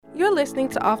You're listening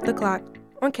to Off the Clock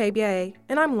on KBIA,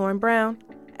 and I'm Lauren Brown.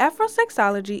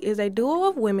 Afrosexology is a duo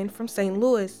of women from St.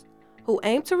 Louis who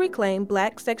aim to reclaim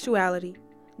Black sexuality.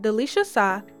 Dalychia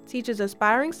Saah teaches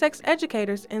aspiring sex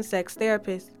educators and sex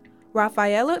therapists.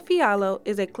 Rafaella Fiallo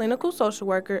is a clinical social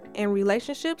worker and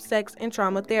relationship, sex, and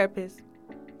trauma therapist.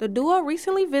 The duo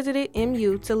recently visited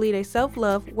MU to lead a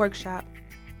self-love workshop.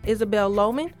 Isabel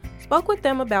Lohman spoke with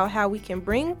them about how we can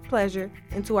bring pleasure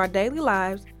into our daily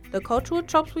lives, the cultural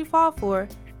tropes we fall for,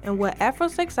 and what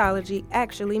Afrosexology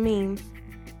actually means.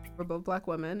 We're both Black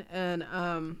women, and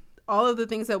all of the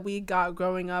things that we got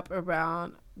growing up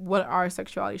around what our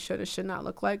sexuality should or should not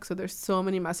look like. So there's so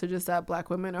many messages that Black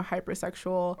women are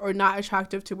hypersexual or not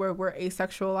attractive to where we're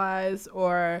asexualized,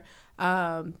 or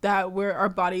that our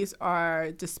bodies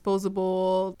are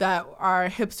disposable, that our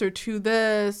hips are too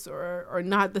this or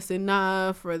not this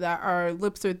enough, or that our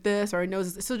lips are this or our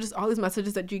noses. So just all these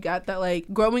messages that you get that,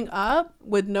 like, growing up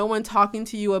with no one talking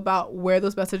to you about where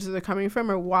those messages are coming from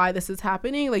or why this is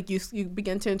happening, like you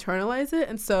begin to internalize it.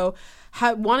 And so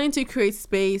wanting to create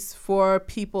space for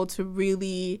people to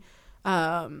really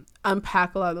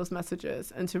unpack a lot of those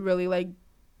messages and to really, like,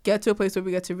 get to a place where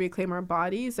we get to reclaim our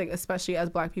bodies, like, especially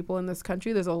as Black people in this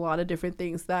country. There's a lot of different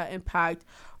things that impact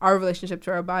our relationship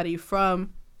to our body,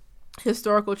 from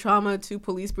historical trauma to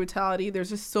police brutality.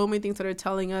 There's just so many things that are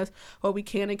telling us what we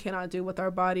can and cannot do with our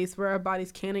bodies, where our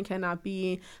bodies can and cannot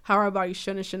be, how our bodies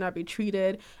should and should not be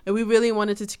treated. And we really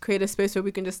wanted to create a space where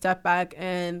we can just step back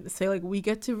and say, like, we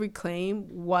get to reclaim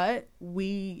what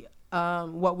we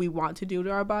want to do to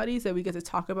our bodies, that we get to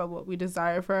talk about what we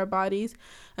desire for our bodies,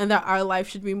 and that our life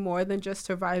should be more than just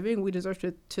surviving. We deserve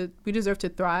to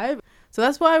thrive. So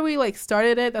that's why we, like,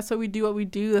 started it. That's why we do what we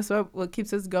do. That's what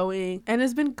keeps us going. And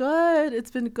it's been good.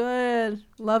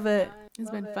 Love it.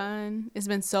 It's been fun. It's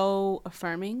been so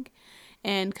affirming,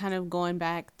 and kind of going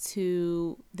back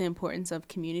to the importance of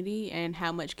community and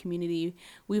how much community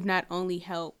we've not only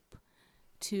helped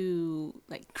to,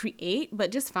 like, create,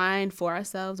 but just find for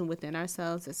ourselves and within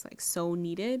ourselves. It's, like, so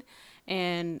needed.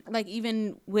 And, like,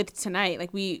 even with tonight,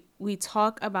 like, we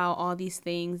talk about all these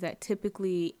things that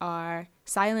typically are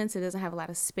silence. It doesn't have a lot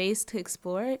of space to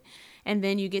explore it. And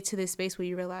then you get to this space where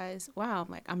you realize, wow,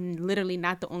 like, I'm literally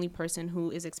not the only person who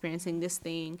is experiencing this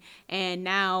thing. And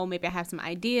now maybe I have some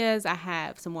ideas. I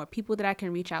have some more people that I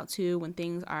can reach out to when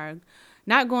things are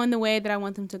not going the way that I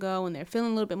want them to go, and they're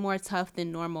feeling a little bit more tough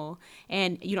than normal,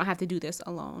 and you don't have to do this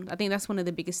alone. I think that's one of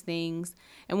the biggest things,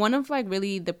 and one of, like,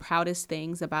 really the proudest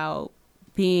things about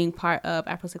being part of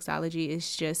Afrosexology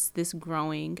is just this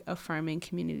growing, affirming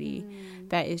community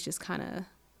that is just kind of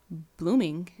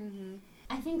blooming. Mm-hmm.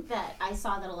 I think that I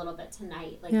saw that a little bit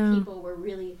tonight. Like, yeah. People were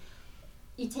really,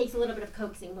 it takes a little bit of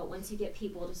coaxing, but once you get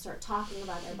people to start talking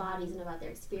about their bodies and about their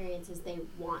experiences, they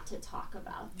want to talk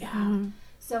about that. Yeah.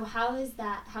 So how is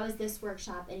this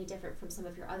workshop any different from some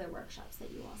of your other workshops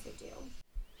that you also do?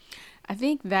 I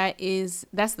think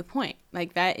that's the point.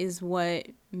 Like, that is what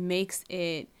makes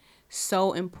it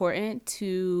so important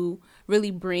to really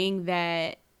bring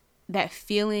that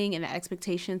feeling and that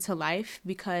expectation to life,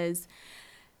 because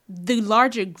the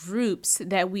larger groups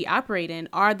that we operate in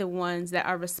are the ones that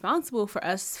are responsible for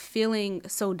us feeling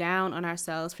so down on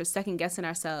ourselves, for second guessing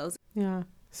ourselves. Yeah.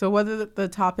 So whether the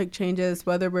topic changes,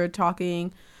 whether we're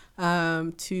talking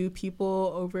to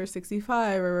people over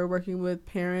 65, or we're working with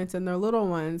parents and their little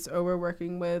ones, or we're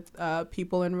working with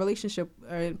people in relationship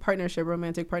or in partnership,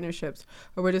 romantic partnerships,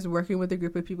 or we're just working with a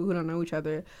group of people who don't know each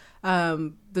other,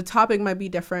 the topic might be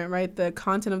different, right? The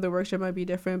content of the workshop might be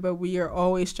different, but we are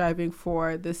always striving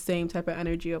for the same type of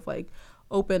energy of, like,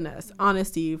 openness,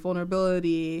 honesty,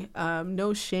 vulnerability,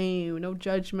 no shame, no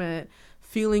judgment,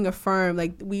 feeling affirmed.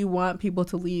 Like, we want people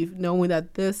to leave knowing that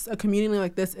a community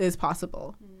like this is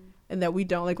possible, and that we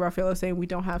don't, like Rafaella was saying, we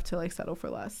don't have to, like, settle for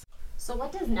less. So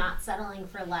what does not settling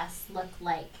for less look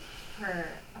like for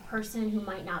a person who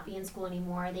might not be in school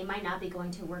anymore? They might not be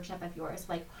going to a workshop of yours.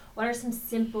 Like, what are some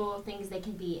simple things they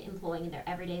can be employing in their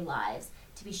everyday lives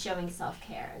to be showing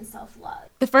self-care and self-love?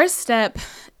 The first step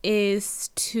is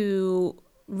to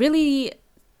really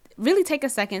take a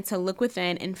second to look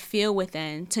within and feel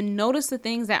within, to notice the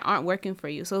things that aren't working for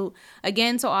you. So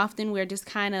again, so often we're just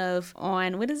kind of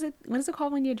on, what is it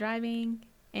called when you're driving?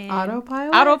 And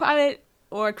autopilot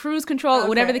or cruise control, okay, or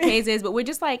whatever the case is. But we're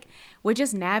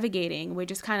just navigating. We're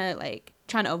just kind of, like,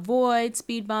 trying to avoid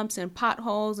speed bumps and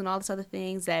potholes and all this other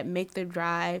things that make the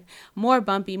drive more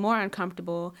bumpy, more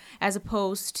uncomfortable, as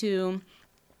opposed to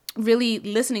really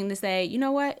listening to say, you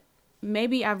know what?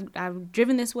 maybe I've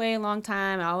driven this way a long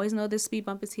time. I always know this speed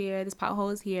bump is here, this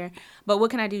pothole is here, but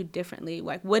what can I do differently?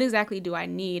 Like, what exactly do I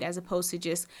need, as opposed to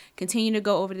just continue to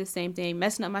go over the same thing,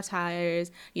 messing up my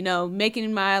tires,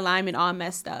 making my alignment all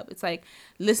messed up. It's like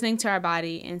listening to our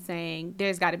body and saying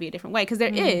there's got to be a different way, because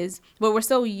there is, but we're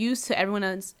so used to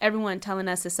everyone telling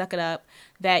us to suck it up,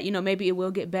 that maybe it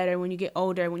will get better when you get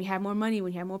older, when you have more money,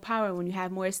 when you have more power, when you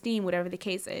have more esteem, whatever the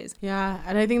case is. Yeah,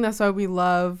 and I think that's why we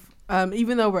love,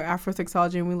 even though we're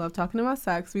Afrosexology and we love talking about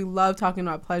sex, we love talking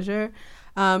about pleasure,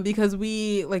 because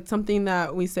we, like, something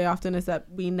that we say often is that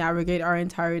we navigate our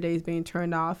entire days being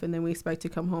turned off, and then we expect to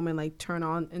come home and, like, turn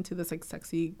on into this, like,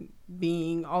 sexy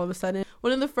being all of a sudden.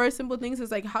 One of the first simple things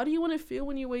is, like, how do you want to feel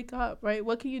when you wake up, right?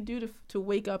 What can you do to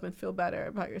wake up and feel better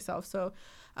about yourself? So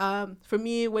for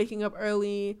me, waking up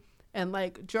early and,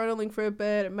 like, journaling for a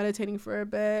bit, meditating for a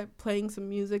bit, playing some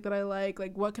music that I like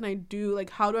what can I do? Like,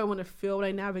 how do I want to feel when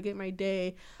I navigate my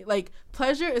day? Like,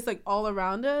 pleasure is, like, all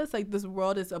around us. Like, this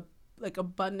world is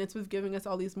abundance with giving us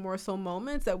all these morsel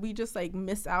moments that we just, like,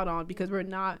 miss out on because we're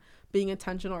not being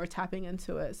intentional or tapping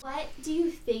into it. What do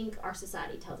you think our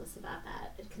society tells us about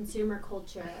that? Consumer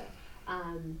culture,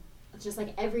 just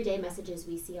like everyday messages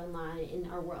we see online in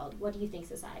our world. What do you think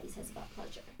society says about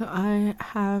pleasure? I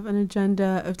have an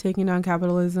agenda of taking down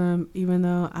capitalism, even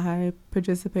though I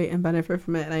participate and benefit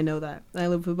from it, and I know that. I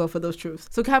live with both of those truths.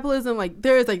 So capitalism, like,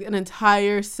 there is, like, an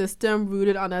entire system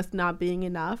rooted on us not being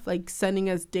enough, like, sending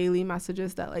us daily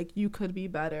messages that, like, you could be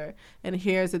better, and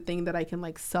here's a thing that I can,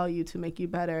 like, sell you to make you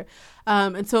better.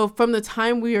 And so from the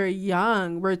time we are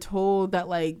young, we're told that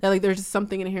there's just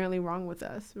something inherently wrong with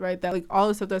us, right? That, like, all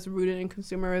the stuff that's rooted in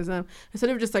consumerism, instead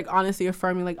of just, like, honestly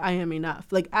affirming, like, I am enough,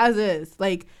 like, as is,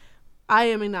 like, I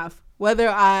am enough. Whether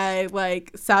I,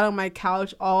 like, sat on my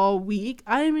couch all week,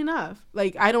 I am enough.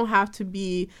 Like, I don't have to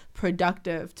be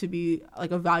productive to be,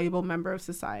 like, a valuable member of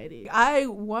society. I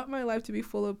want my life to be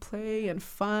full of play and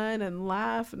fun and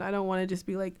laugh, and I don't want to just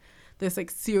be, like, this,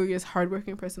 like, serious,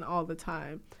 hardworking person all the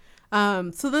time.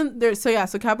 So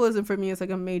capitalism for me is, like,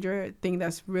 a major thing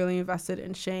that's really invested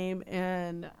in shame.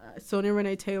 And Sonia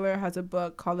Renee Taylor has a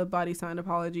book called The Body Sign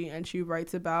Apology, and she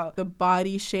writes about the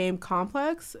body shame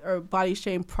complex, or body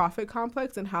shame profit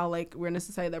complex, and how, like, we're in a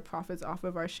society that profits off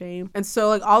of our shame. And so,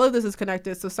 like, all of this is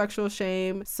connected. So sexual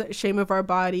shame, shame of our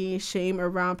body, shame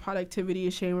around productivity,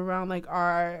 shame around, like,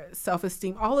 our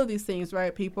self-esteem, all of these things,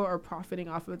 right? People are profiting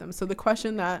off of them. So the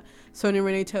question that Sonia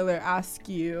Renee Taylor asks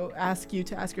you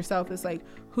to ask yourself is, like,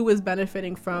 who is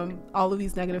benefiting from all of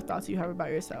these negative thoughts you have about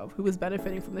yourself? Who is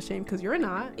benefiting from the shame? Because you're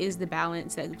not. Is the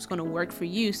balance that's going to work for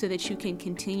you so that you can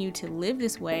continue to live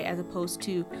this way, as opposed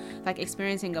to, like,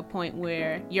 experiencing a point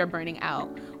where you're burning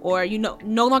out, or you no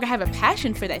longer have a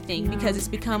passion for that thing because it's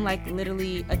become, like,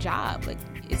 literally a job. Like,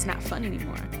 it's not fun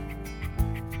anymore.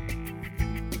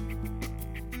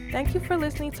 Thank you for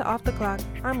listening to Off the Clock.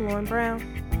 I'm Lauren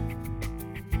Brown.